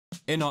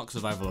In ARK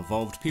Survival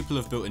Evolved, people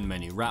have built in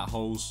many rat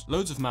holes,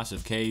 loads of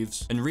massive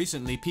caves, and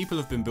recently people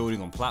have been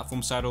building on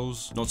platform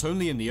saddles, not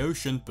only in the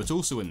ocean, but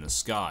also in the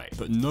sky.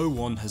 But no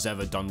one has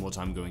ever done what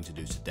I'm going to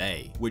do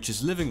today, which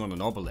is living on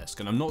an obelisk,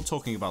 and I'm not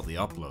talking about the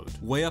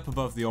upload. Way up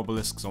above the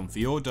obelisks on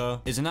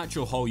Fjorda is an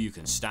actual hole you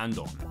can stand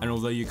on, and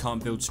although you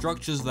can't build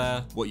structures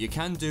there, what you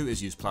can do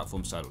is use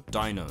platform saddle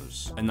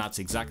dinos, and that's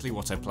exactly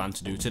what I plan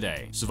to do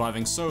today,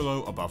 surviving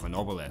solo above an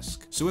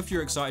obelisk. So if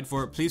you're excited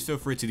for it, please feel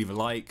free to leave a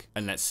like,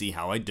 and let's see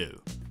how I do.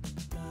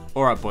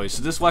 Alright boys,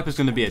 so this wipe is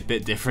going to be a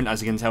bit different,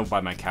 as you can tell by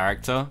my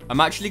character. I'm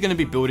actually going to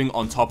be building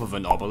on top of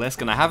an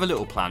obelisk, and I have a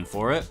little plan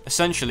for it.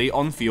 Essentially,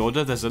 on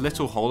Fjorda, there's a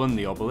little hole in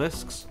the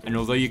obelisks, and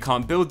although you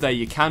can't build there,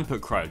 you can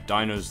put cryo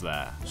dinos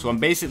there. So I'm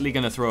basically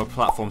going to throw a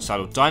platform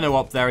saddle dino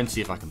up there and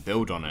see if I can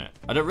build on it.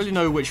 I don't really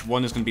know which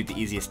one is going to be the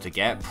easiest to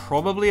get.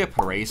 Probably a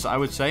Paracer, I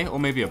would say, or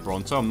maybe a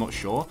Bronto, I'm not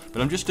sure.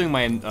 But I'm just doing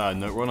my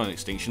note run on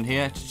Extinction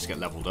here to just get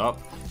leveled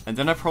up. And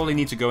then I probably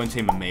need to go and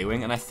tame a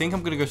Maywing, and I think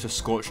I'm going to go to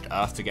Scorched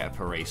Earth to get a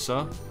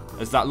Paracer,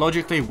 as that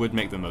logically would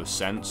make the most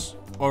sense.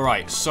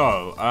 Alright,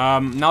 so,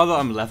 now that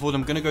I'm leveled,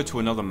 I'm going to go to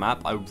another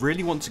map. I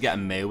really want to get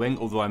a Maywing,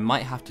 although I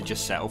might have to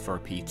just settle for a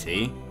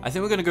PT. I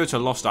think we're going to go to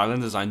Lost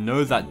Island, as I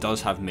know that does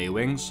have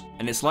Maywings,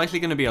 and it's likely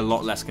going to be a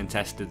lot less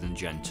contested than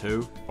Gen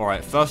 2.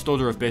 Alright, first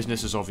order of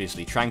business is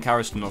obviously Trank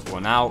Arrows to knock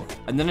one out,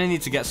 and then I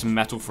need to get some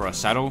metal for a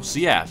saddle, so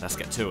yeah, let's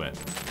get to it.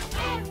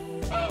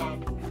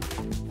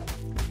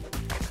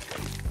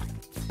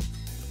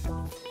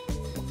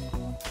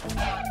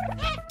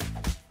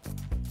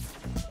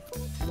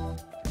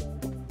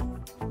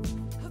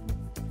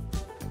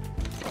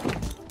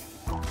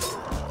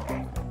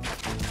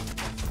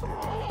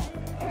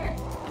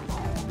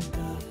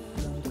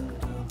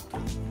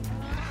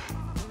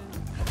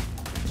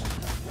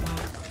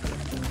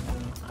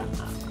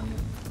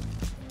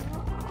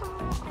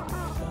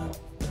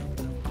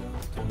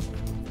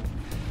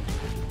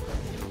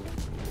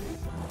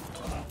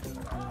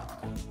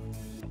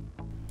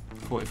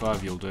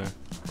 $45 you'll do.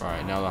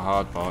 Right, now the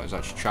hard part is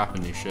actually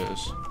trapping these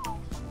shitters.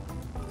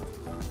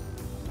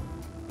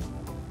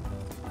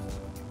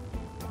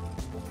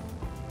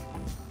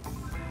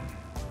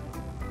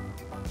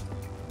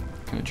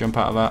 Can it jump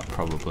out of that?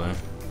 Probably.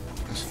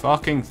 This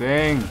fucking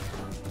thing!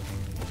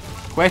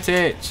 Quit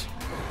it!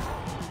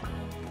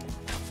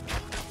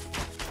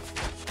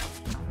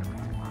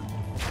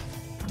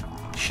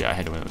 Shit, I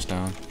hit it when it was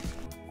down.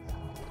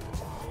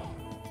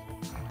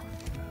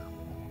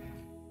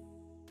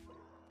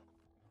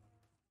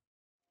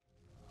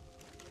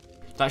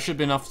 That should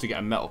be enough to get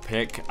a metal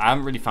pick. I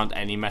haven't really found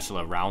any metal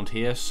around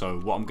here, so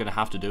what I'm going to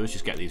have to do is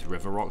just get these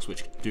river rocks,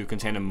 which do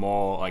contain a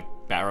more,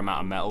 better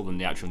amount of metal than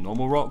the actual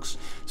normal rocks.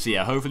 So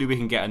yeah, hopefully we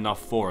can get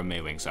enough for a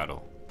Maywing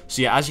saddle.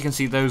 So yeah, as you can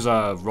see, those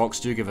rocks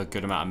do give a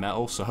good amount of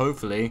metal, so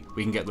hopefully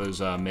we can get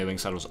those Maywing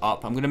saddles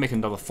up. I'm going to make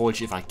another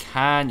forge if I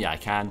can. Yeah, I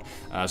can.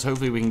 So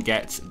hopefully we can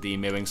get the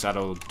Maywing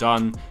saddle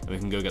done, and we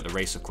can go get the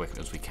racer quick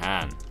as we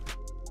can.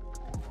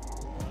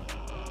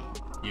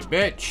 You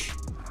bitch!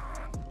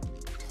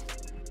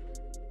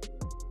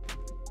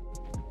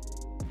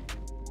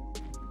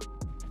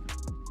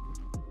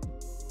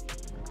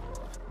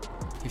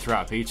 He threw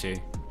out a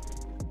PT.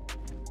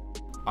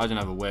 I don't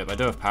have a whip. I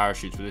do have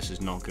parachutes, but this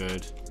is not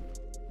good.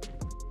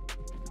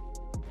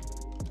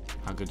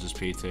 How good is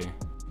PT?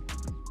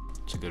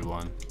 It's a good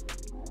one.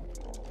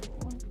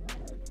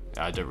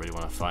 Yeah, I don't really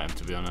want to fight him,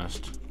 to be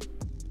honest.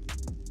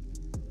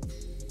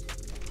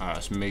 Alright,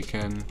 let's make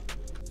him.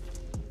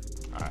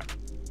 Alright.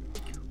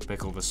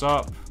 Pick all this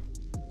up.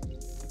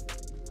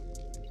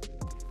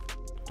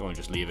 Don't want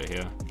to just leave it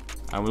here.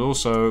 And we'll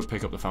also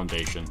pick up the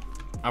foundation.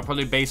 I'll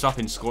probably base up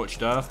in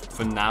Scorched Earth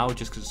for now,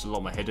 just because it's a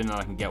lot more hidden and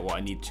I can get what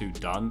I need to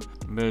done.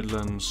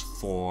 Midlands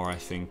 4, I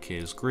think,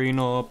 is green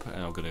up,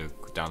 and I'm going to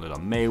download our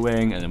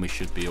Maywing, and then we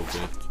should be all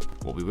good.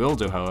 What we will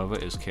do, however,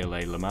 is kill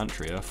a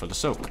Lamantria for the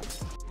silk.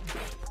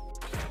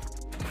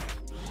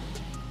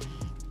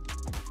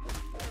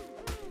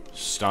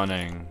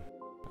 Stunning.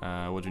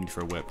 What do we need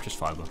for a whip? Just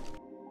fiber.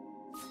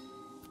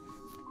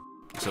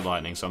 It's a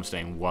lightning, so I'm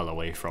staying well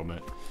away from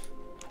it.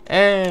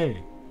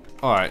 Hey!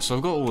 Alright, so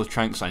I've got all the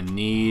tranks I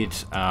need.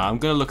 I'm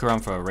going to look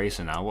around for a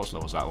racer now. What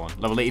level is that one?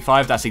 Level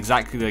 85? That's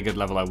exactly the good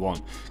level I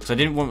want. Because I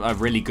didn't want a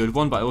really good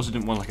one, but I also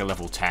didn't want like a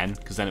level 10,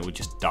 because then it would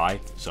just die.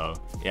 So,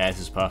 yeah,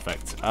 this is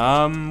perfect. Should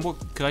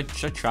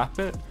I trap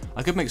it?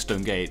 I could make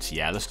stone gates.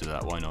 Yeah, let's do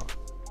that. Why not?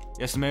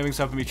 Yes, the Maywing's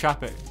helping me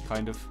trap it,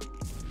 kind of.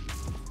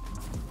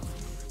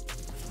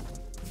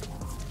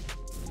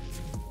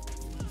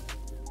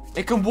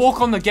 It can walk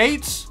on the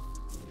gates?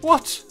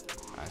 What?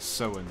 That's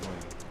so annoying.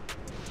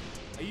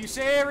 Are you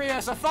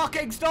serious? A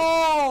fucking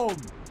storm!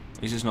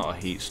 This is not a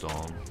heat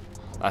storm.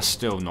 That's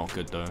still not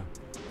good though.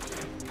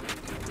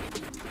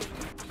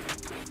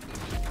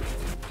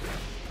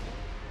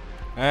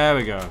 There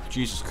we go.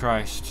 Jesus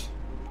Christ.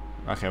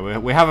 Okay,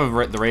 we have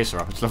the racer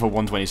up. It's level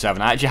 127.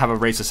 I actually have a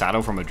racer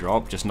saddle from a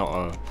drop, just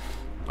not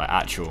a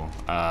actual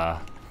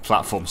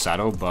platform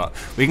saddle. But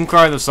we can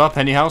cryo this up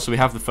anyhow. So we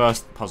have the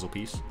first puzzle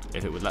piece.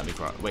 If it would let me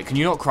cryo. Wait, can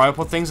you not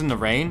cryopod things in the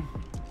rain?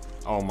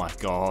 Oh my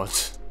god.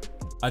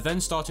 I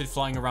then started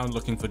flying around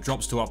looking for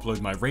drops to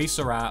upload my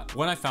racer at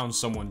when I found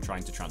someone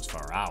trying to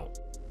transfer out.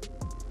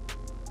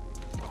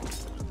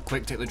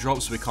 Quick take the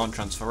drops so we can't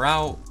transfer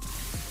out.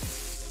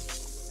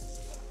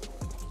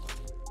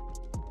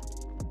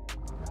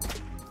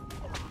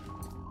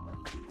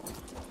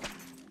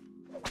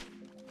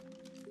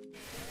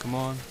 Come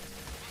on.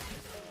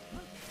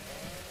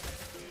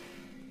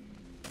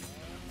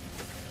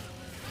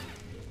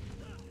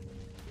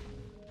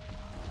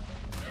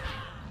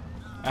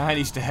 And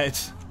he's dead.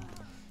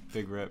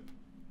 Big rip.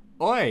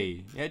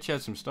 Oi! He actually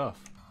had some stuff.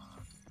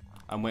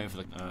 I'm waiting for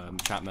the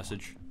chat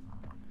message.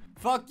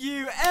 Fuck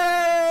you!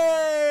 Hey!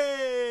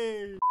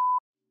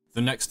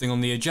 The next thing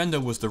on the agenda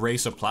was the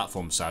racer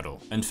platform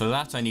saddle, and for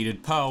that I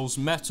needed pearls,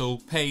 metal,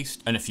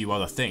 paste, and a few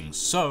other things.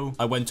 So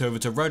I went over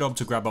to Red Ob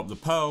to grab up the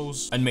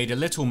pearls, and made a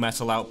little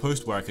metal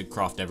outpost where I could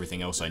craft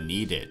everything else I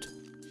needed.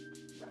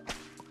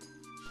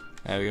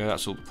 There we go,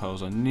 that's all the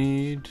pearls I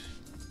need.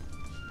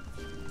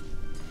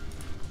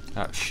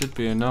 That should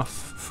be enough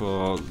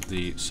for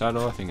the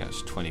saddle. I think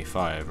that's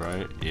 25,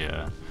 right?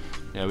 Yeah.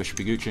 Yeah, we should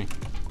be Gucci.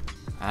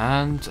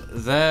 And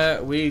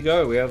there we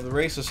go. We have the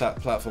racer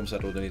platform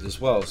saddle underneath as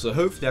well. So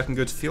hopefully I can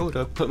go to the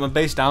order, put my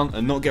base down,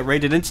 and not get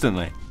raided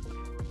instantly.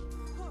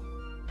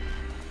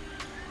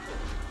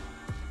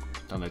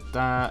 Download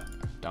that,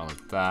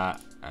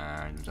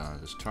 and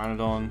download this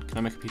Pteranodon. Can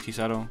I make a PT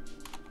saddle?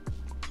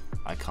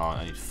 I can't.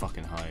 I need to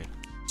fucking hide.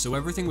 So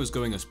everything was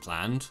going as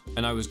planned,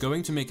 and I was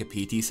going to make a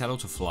PT saddle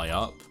to fly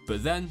up,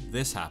 but then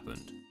this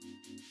happened.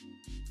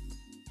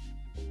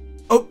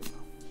 Oh!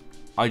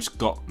 I just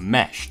got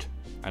meshed,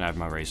 and I have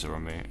my racer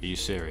on me. Are you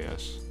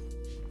serious?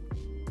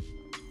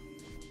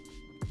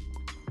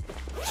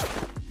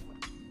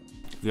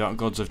 The Art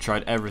Gods have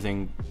tried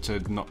everything to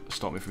not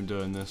stop me from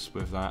doing this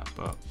with that,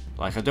 but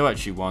like I do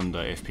actually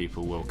wonder if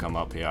people will come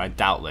up here. I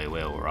doubt they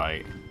will,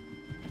 right?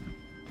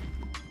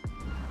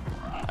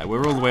 Like,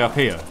 we're all the way up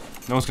here.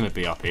 No one's going to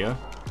be up here.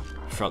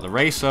 Throughout the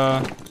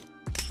racer.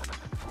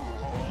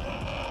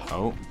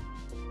 Oh.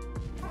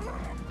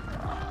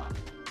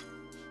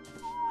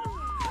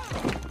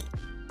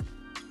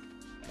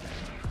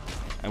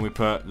 And we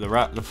put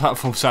the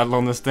platform saddle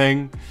on this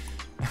thing.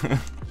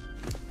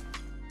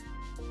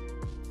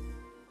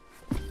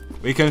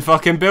 We can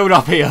fucking build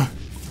up here.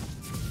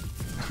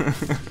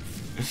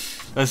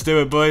 Let's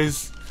do it,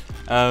 boys.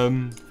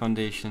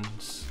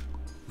 Foundations.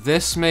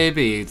 This may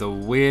be the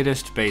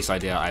weirdest base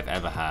idea I've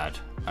ever had.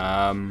 If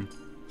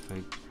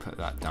I put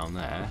that down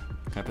there,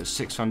 can I put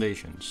 6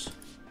 foundations?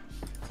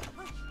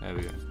 There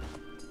we go.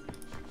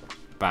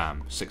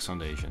 Bam, 6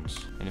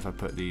 foundations. And if I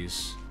put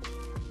these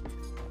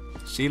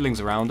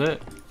seedlings around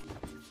it,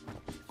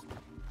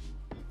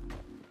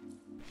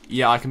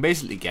 yeah, I can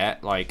basically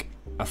get like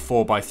a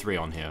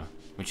 4x3 on here,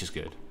 which is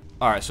good.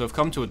 Alright, so I've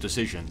come to a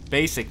decision.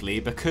 Basically,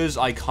 because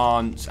I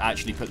can't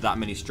actually put that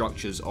many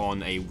structures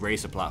on a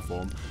racer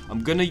platform,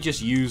 I'm gonna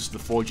just use the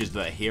forges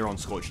that are here on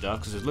Scorched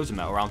Earth, because there's loads of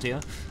metal around here,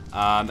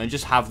 and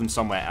just have them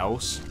somewhere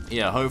else.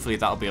 Yeah, hopefully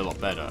that'll be a lot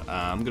better.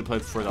 I'm gonna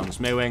throw down this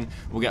mowing.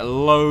 We'll get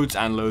loads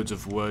and loads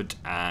of wood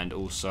and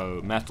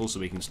also metal, so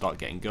we can start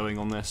getting going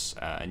on this,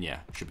 and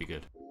yeah, should be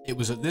good. It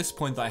was at this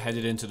point that I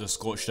headed into the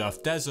Scorched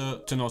Earth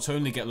Desert to not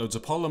only get loads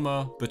of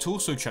polymer, but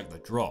also check the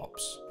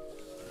drops.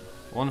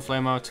 1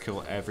 flame arrow to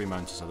kill every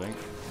mantis, I think.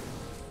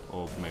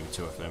 Or maybe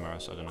 2 flame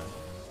arrows, I don't know.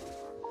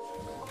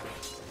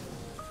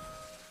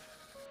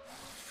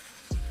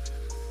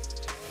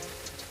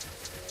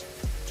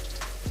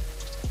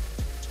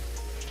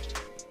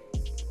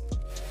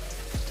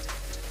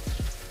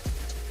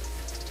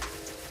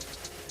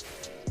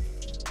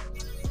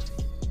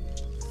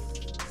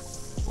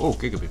 Oh,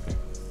 Giga BP.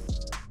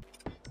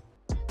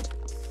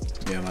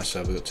 Yeah, my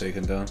server got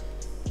taken down.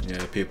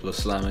 Yeah, people are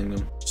slamming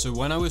them. So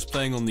when I was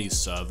playing on these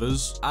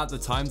servers, at the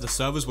time the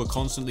servers were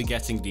constantly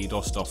getting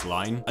DDoSed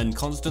offline and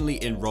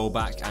constantly in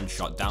rollback and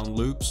shutdown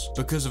loops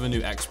because of a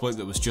new exploit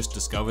that was just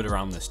discovered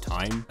around this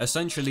time.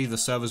 Essentially the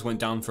servers went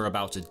down for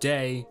about a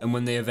day, and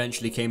when they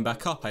eventually came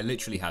back up I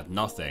literally had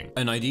nothing,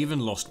 and I'd even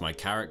lost my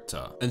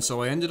character. And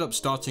so I ended up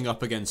starting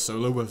up again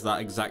solo with that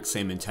exact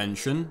same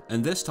intention,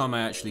 and this time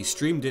I actually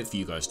streamed it for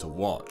you guys to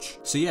watch.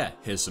 So yeah,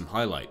 here's some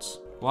highlights.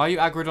 Why are you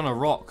aggroed on a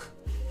rock?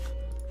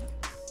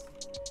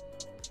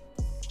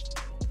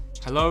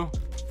 Hello?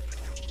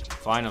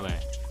 Finally.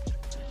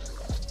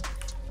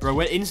 Bro,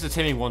 we're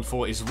insta-timming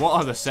 140s. What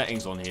are the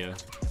settings on here?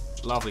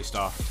 Lovely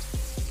stuff.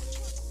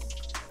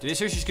 Did it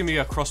seriously just give me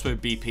a crossbow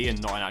BP and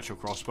not an actual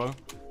crossbow?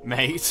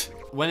 Mate.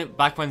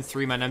 Back when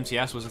 3-man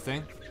MTS was a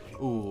thing?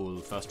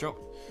 Ooh, first drop.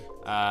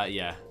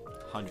 Yeah.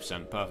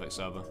 100%. Perfect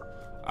server.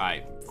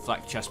 Alright.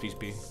 Flak chest piece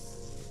B.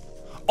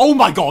 Oh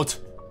my god!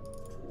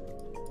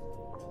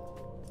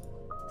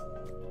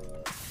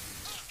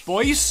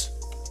 Boys?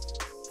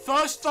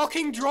 First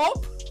fucking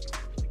drop?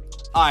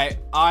 Alright,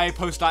 I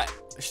post that.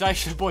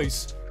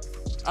 Boys?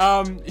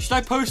 Should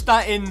I post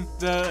that in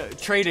the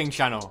trading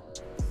channel?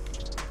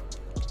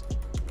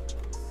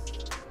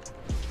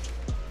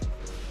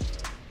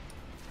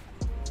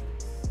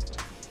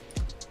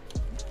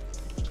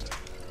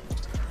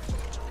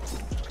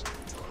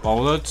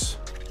 Bullets.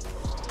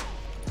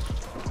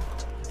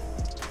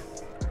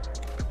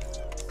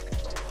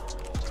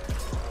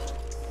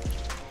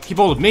 Keep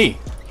hold of me.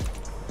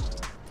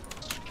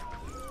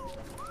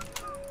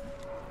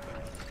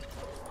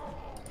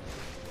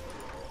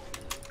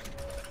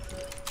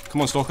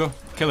 Come on, Stalker.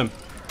 Kill him.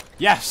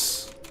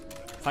 Yes!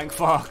 Thank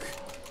fuck.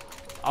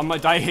 I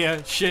might die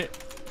here. Shit.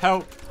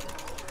 Help.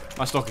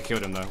 My Stalker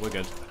killed him though. We're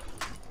good.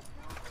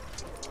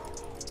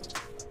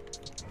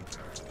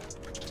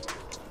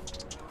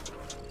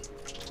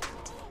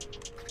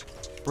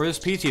 Bro, this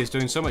PT is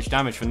doing so much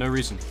damage for no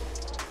reason.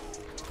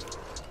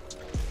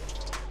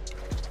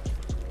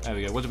 There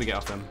we go. What did we get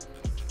off them?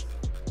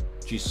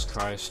 Jesus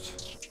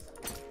Christ.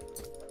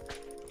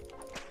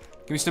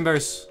 Give me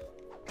stimberries.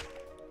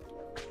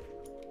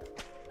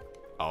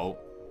 Oh,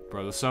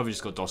 bro, the server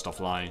just got DOSed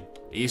offline.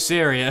 Are you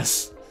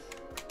serious?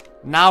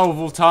 Now of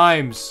all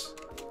times.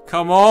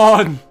 Come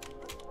on!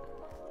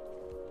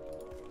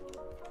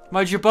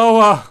 My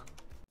Jaboa!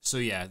 So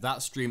yeah,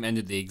 that stream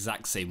ended the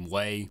exact same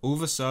way. All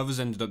the servers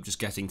ended up just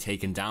getting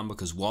taken down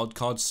because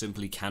wildcards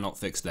simply cannot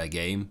fix their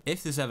game.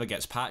 If this ever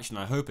gets patched, and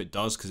I hope it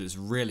does because it's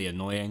really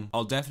annoying,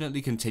 I'll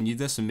definitely continue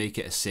this and make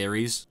it a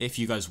series if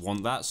you guys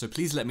want that, so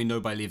please let me know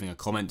by leaving a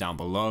comment down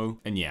below.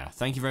 And yeah,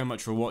 thank you very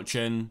much for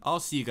watching. I'll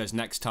see you guys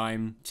next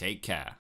time. Take care.